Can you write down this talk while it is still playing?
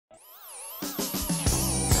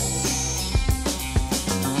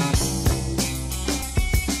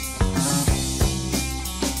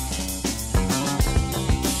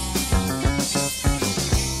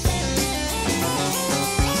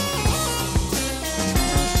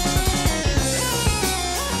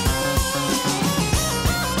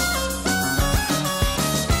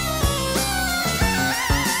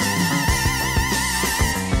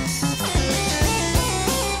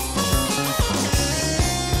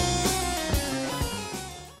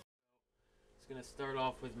going to start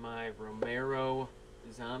off with my Romero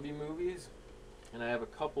zombie movies, and I have a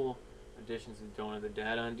couple editions of Dawn of the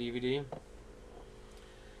Dead on DVD.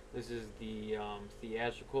 This is the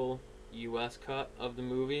theatrical US cut of the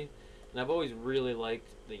movie, and I've always really liked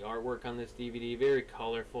the artwork on this DVD. Very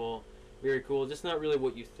colorful, very cool, just not really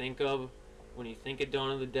what you think of when you think of Dawn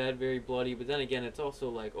of the Dead. Very bloody, but then again, it's also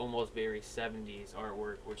like almost very 70s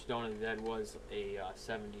artwork, which Dawn of the Dead was a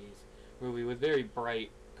 70s movie with very bright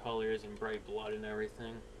colors and bright blood and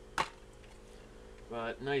everything.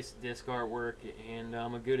 But nice disc artwork and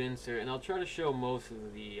a good insert, and I'll try to show most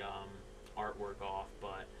of the artwork off,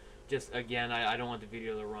 but just again, I don't want the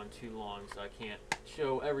video to run too long, so I can't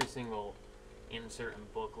show every single insert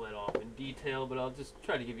and booklet off in detail, but I'll just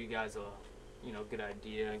try to give you guys a good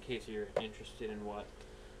idea in case you're interested in what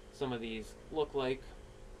some of these look like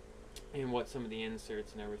and what some of the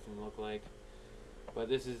inserts and everything look like. But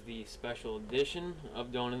this is the special edition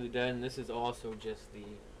of Dawn of the Dead, and this is also just the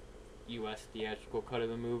US theatrical cut of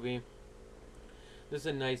the movie. This is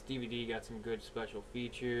a nice DVD, got some good special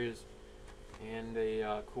features and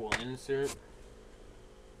a cool insert.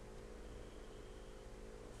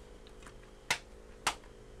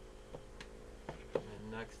 And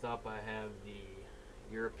next up I have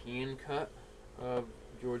the European cut of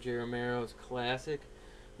George A. Romero's classic.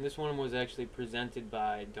 And this one was actually presented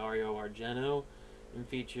by Dario Argento and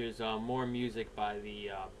features more music by the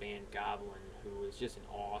band Goblin, who is just an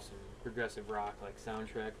awesome progressive rock like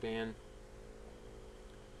soundtrack band.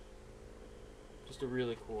 Just a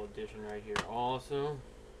really cool edition right here. Also,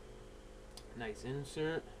 nice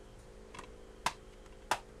insert.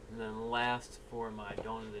 And then last, for my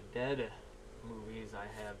Dawn of the Dead movies, I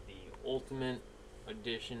have the Ultimate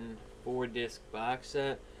Edition 4-disc box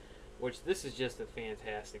set, which this is just a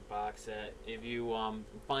fantastic box set. If you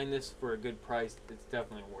find this for a good price, it's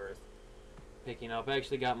definitely worth picking up. I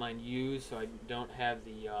actually got mine used, so I don't have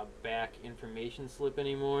the back information slip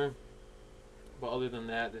anymore. But other than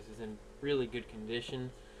that, this is in really good condition.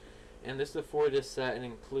 And this is a 4-disc set, and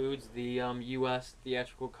includes the US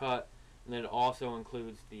theatrical cut, and then it also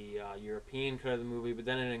includes the European cut of the movie, but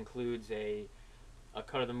then it includes a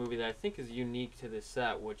cut of the movie that I think is unique to this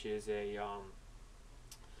set, which is a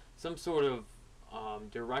some sort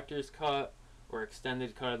of director's cut or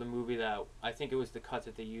extended cut of the movie that I think it was the cut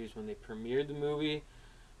that they used when they premiered the movie.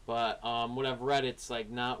 But what I've read, it's like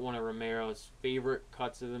not one of Romero's favorite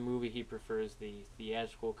cuts of the movie. He prefers the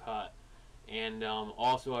theatrical cut. And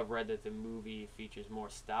also I've read that the movie features more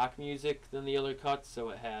stock music than the other cuts, so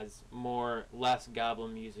it has less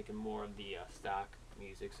Goblin music and more of the stock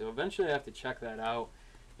music. So eventually I have to check that out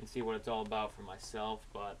and see what it's all about for myself.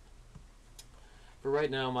 But for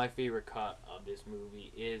right now, my favorite cut of this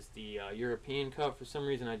movie is the European cut. For some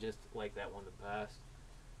reason, I just like that one the best.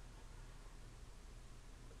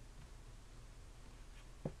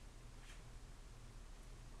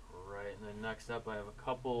 Alright, and then next up I have a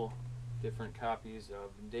couple different copies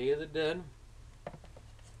of Day of the Dead.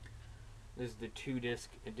 This is the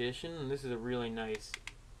 2-disc edition, and this is a really nice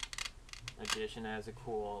edition. It has a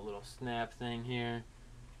cool little snap thing here.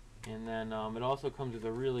 And then it also comes with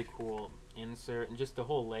a really cool insert, and just the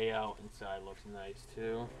whole layout inside looks nice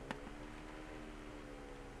too.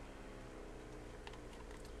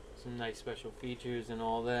 Some nice special features and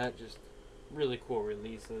all that. Just really cool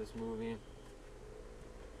release of this movie.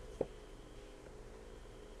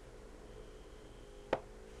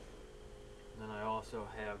 And then I also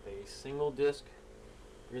have a single disc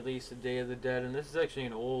release of Day of the Dead, and this is actually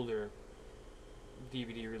an older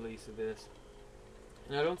DVD release of this.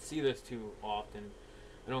 And I don't see this too often.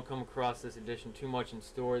 I don't come across this edition too much in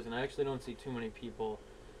stores, and I actually don't see too many people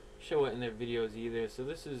show it in their videos either. So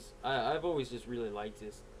this is, I've always just really liked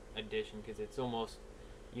this edition because it's almost,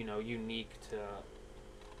 unique to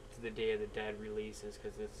the Day of the Dead releases,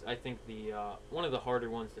 because it's, I think, the one of the harder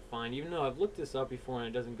ones to find. Even though I've looked this up before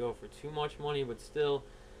and it doesn't go for too much money, but still,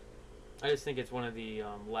 I just think it's one of the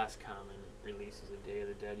less common releases of Day of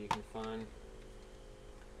the Dead you can find.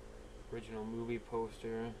 Original movie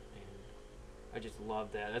poster, and I just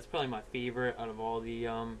love that. That's probably my favorite out of all the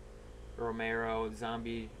Romero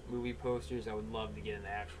zombie movie posters. I would love to get an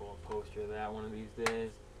actual poster of that one of these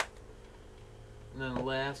days. And then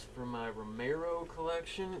last for my Romero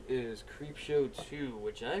collection is Creepshow 2,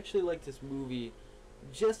 which I actually like this movie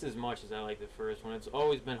just as much as I like the first one. It's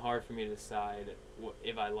always been hard for me to decide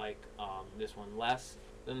if I like this one less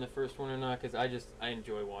than the first one or not, because I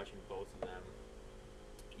enjoy watching both of them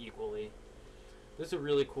equally. This is a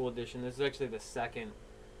really cool edition. This is actually the second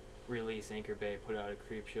release Anchor Bay put out of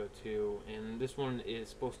Creepshow 2, and this one is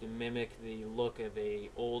supposed to mimic the look of a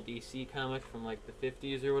old EC comic from like the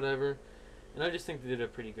 50s or whatever. And I just think they did a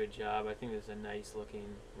pretty good job. I think this is a nice looking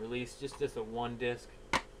release. Just a one disc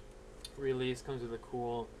release. Comes with a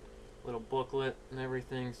cool little booklet and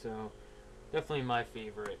everything. So definitely my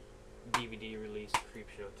favorite DVD release,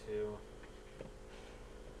 Creepshow 2.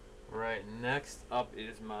 Right, next up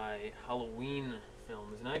is my Halloween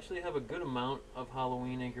films. And I actually have a good amount of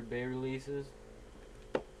Halloween Anchor Bay releases.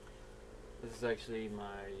 This is actually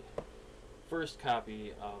my first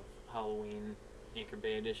copy of Halloween Anchor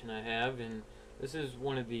Bay edition I have, and this is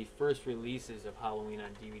one of the first releases of Halloween on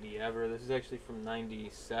DVD ever. This is actually from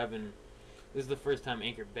 '97. This is the first time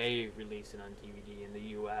Anchor Bay released it on DVD in the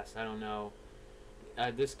U.S. I don't know.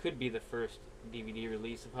 This could be the first DVD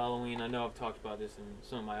release of Halloween. I know I've talked about this in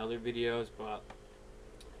some of my other videos, but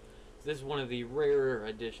this is one of the rarer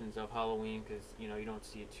editions of Halloween because you don't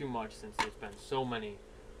see it too much since there's been so many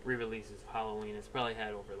re-releases of Halloween. It's probably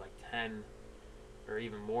had over like 10 or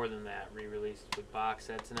even more than that re-released with box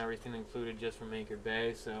sets and everything included just from Anchor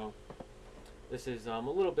Bay. So this is a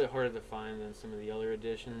little bit harder to find than some of the other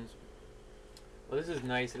editions. Well, this is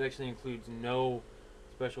nice. It actually includes no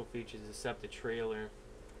special features except the trailer.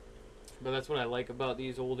 But that's what I like about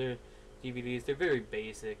these older DVDs. They're very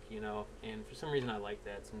basic, and for some reason I like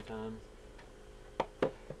that sometimes.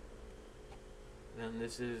 Then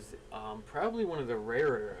this is probably one of the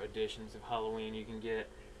rarer editions of Halloween you can get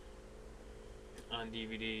on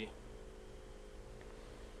DVD.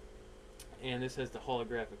 And this has the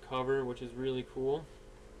holographic cover, which is really cool.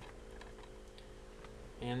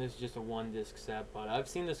 And this is just a one disc set, but I've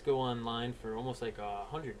seen this go online for almost like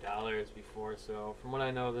 $100 before, so from what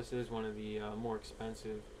I know this is one of the more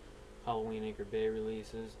expensive Halloween Anchor Bay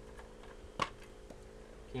releases.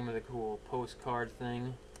 Came with a cool postcard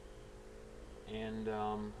thing and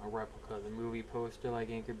a replica of the movie poster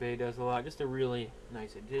like Anchor Bay does a lot. Just a really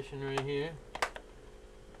nice edition right here.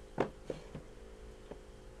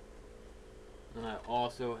 And I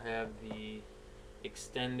also have the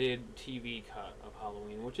extended TV cut of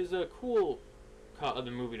Halloween, which is a cool cut of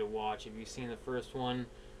the movie to watch. If you've seen the first one,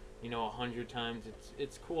 100 times,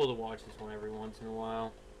 it's cool to watch this one every once in a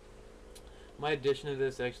while. My edition of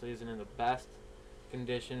this actually isn't in the best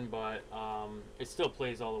condition, but it still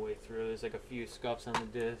plays all the way through. There's like a few scuffs on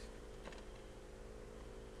the disc.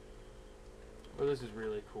 But this is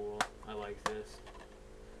really cool. I like this.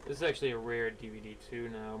 This is actually a rare DVD too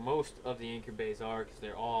now. Most of the Anchor Bays are, because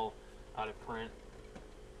they're all out of print.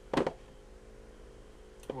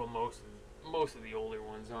 Well, most of the older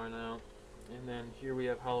ones are now. And then here we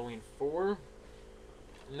have Halloween 4.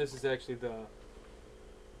 And this is actually the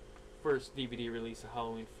first DVD release of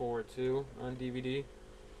Halloween 4 too on DVD.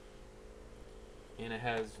 And it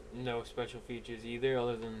has no special features either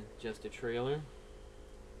other than just a trailer.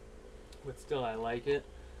 But still, I like it.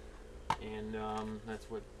 And that's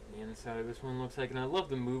what the inside of this one looks like. And I love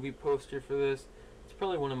the movie poster for this. It's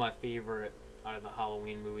probably one of my favorite out of the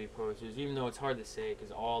Halloween movie posters, even though it's hard to say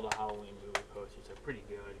because all the Halloween movie posters are pretty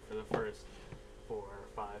good for the first 4 or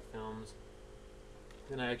 5 films.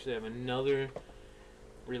 Then I actually have another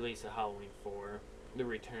release of Halloween 4, The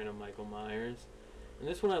Return of Michael Myers. And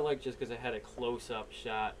this one I like just because I had a close-up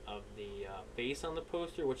shot of the face on the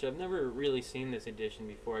poster, which I've never really seen this edition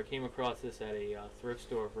before. I came across this at a thrift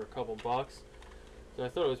store for a couple bucks, so I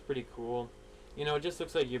thought it was pretty cool. It just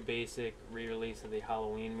looks like your basic re-release of the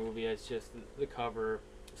Halloween movie. It's just the cover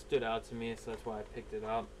stood out to me, so that's why I picked it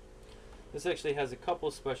up. This actually has a couple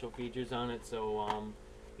special features on it, so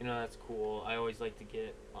that's cool. I always like to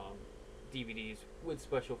get DVDs with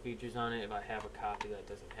special features on it if I have a copy that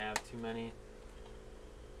doesn't have too many.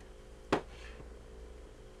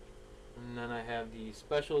 And then I have the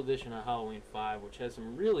special edition of Halloween 5, which has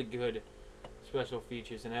some really good special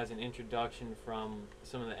features and has an introduction from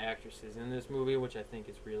some of the actresses in this movie, which I think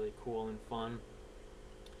is really cool and fun.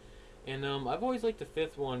 And I've always liked the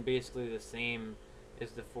 5th one basically the same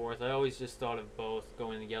as the 4th. I always just thought of both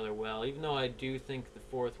going together well, even though I do think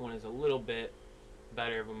the 4th one is a little bit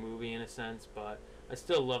better of a movie in a sense, but I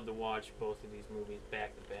still love to watch both of these movies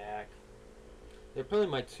back to back. They're probably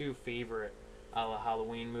my 2 favorite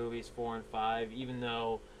Halloween movies, 4 and 5, even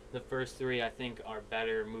though the first 3 I think are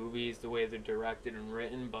better movies the way they're directed and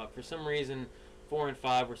written, but for some reason 4 and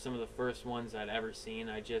 5 were some of the first ones I'd ever seen.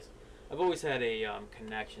 I've always had a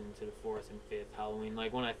connection to the 4th and 5th Halloween.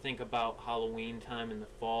 Like when I think about Halloween time in the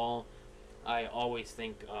fall, I always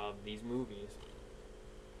think of these movies.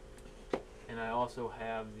 And I also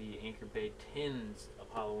have the Anchor Bay tins of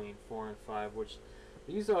Halloween 4 and 5, which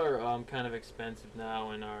these are kind of expensive now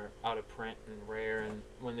and are out of print and rare, and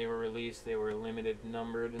when they were released they were limited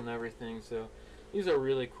numbered and everything, so these are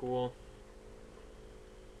really cool.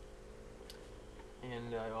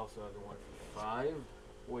 And I also have the one for 5,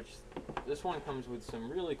 which this one comes with some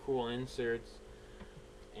really cool inserts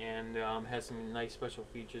and has some nice special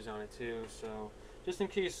features on it too. So just in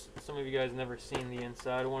case some of you guys never seen the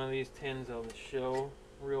inside of one of these tins, I'll just show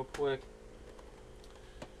real quick.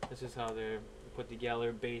 This is how they're put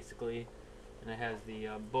together basically, and it has the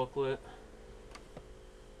booklet,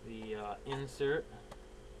 the insert,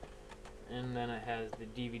 and then it has the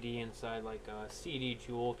DVD inside like a CD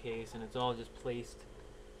jewel case, and it's all just placed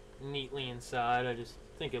neatly inside. I just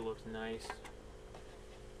think it looks nice.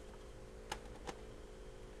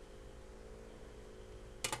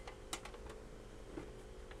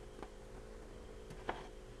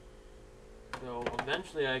 So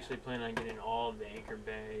eventually I actually plan on getting all of the Anchor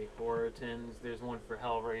Bay horror tins. There's one for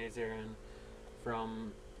Hellraiser and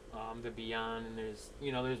from the Beyond, and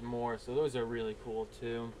there's more, so those are really cool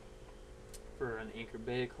too for an Anchor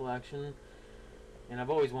Bay collection. And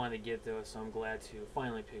I've always wanted to get those, so I'm glad to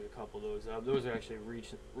finally pick a couple of those up. Those are actually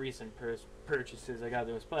recent purchases. I got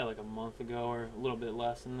those probably like a month ago, or a little bit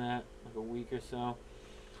less than that, like a week or so.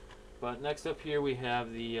 But next up here we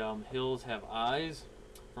have the Hills Have Eyes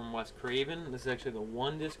from Wes Craven. This is actually the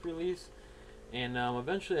 1-disc release, and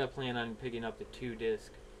eventually I plan on picking up the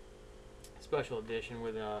 2-disc special edition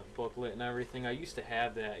with a booklet and everything. I used to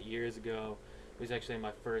have that years ago. It was actually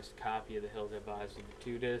my first copy of the Hills Have Eyes with the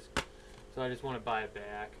 2-disc, so I just want to buy it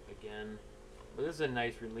back again. But this is a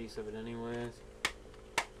nice release of it anyways.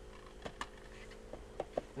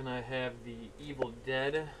 Then I have the Evil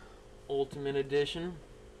Dead Ultimate Edition,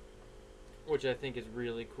 which I think is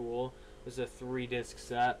really cool. This is a 3-disc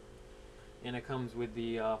set, and it comes with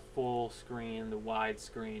the full screen, the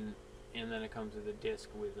widescreen, and then it comes with a disc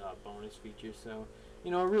with bonus features. So,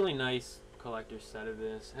 a really nice collector's set of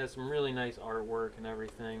this. Has some really nice artwork and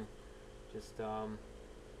everything. Just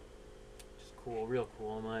cool, real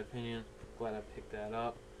cool in my opinion. Glad I picked that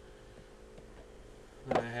up.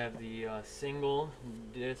 Then I have the single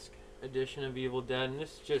disc edition of Evil Dead, and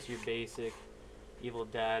this is just your basic Evil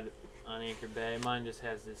Dead on Anchor Bay. Mine just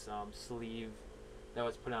has this sleeve that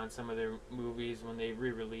was put on some of their movies when they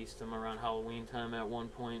re-released them around Halloween time at one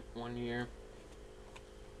point one year.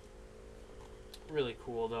 Really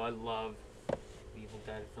cool though. I love Evil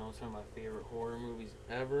Dead films. Some of my favorite horror movies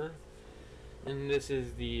ever. And this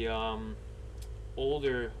is the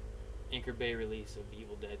older Anchor Bay release of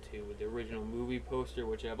Evil Dead 2 with the original movie poster,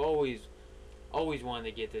 which I've always wanted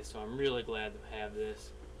to get this, so I'm really glad to have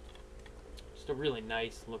this. Just a really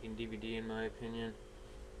nice looking DVD in my opinion.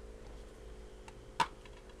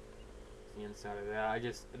 The inside of that,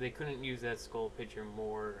 they couldn't use that skull picture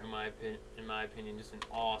more in my opinion. Just an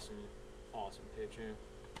awesome picture.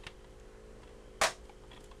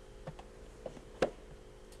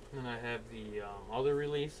 And then I have the other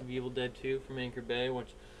release of Evil Dead 2 from Anchor Bay, which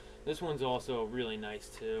this one's also really nice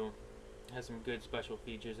too. Has some good special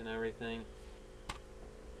features and everything.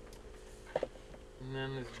 And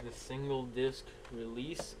then there's the single disc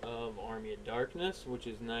release of Army of Darkness, which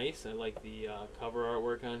is nice. I like the cover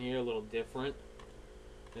artwork on here, a little different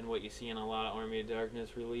than what you see in a lot of Army of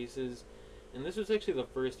Darkness releases. And this was actually the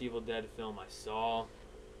first Evil Dead film I saw,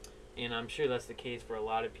 and I'm sure that's the case for a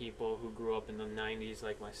lot of people who grew up in the 90s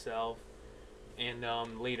like myself. And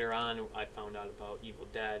later on I found out about Evil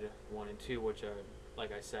Dead 1 and 2, which are,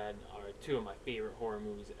 like I said, are two of my favorite horror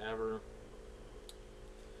movies ever.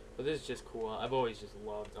 But this is just cool. I've always just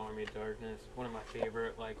loved Army of Darkness. One of my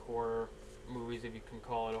favorite horror movies, if you can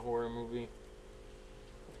call it a horror movie.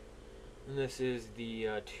 And this is the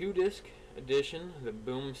 2-disc edition, the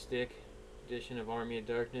Boomstick edition of Army of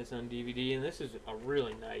Darkness on DVD. And this is a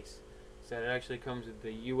really nice set. It actually comes with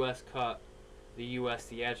the US cut, the US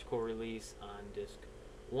theatrical release on disc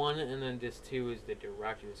 1, and then disc 2 is the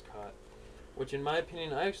director's cut. Which in my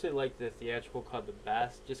opinion, I actually like the theatrical cut the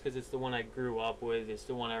best, just because it's the one I grew up with, it's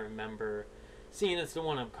the one I remember seeing, it's the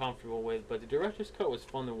one I'm comfortable with. But the director's cut was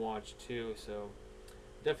fun to watch too, so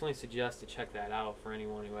definitely suggest to check that out for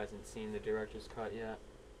anyone who hasn't seen the director's cut yet.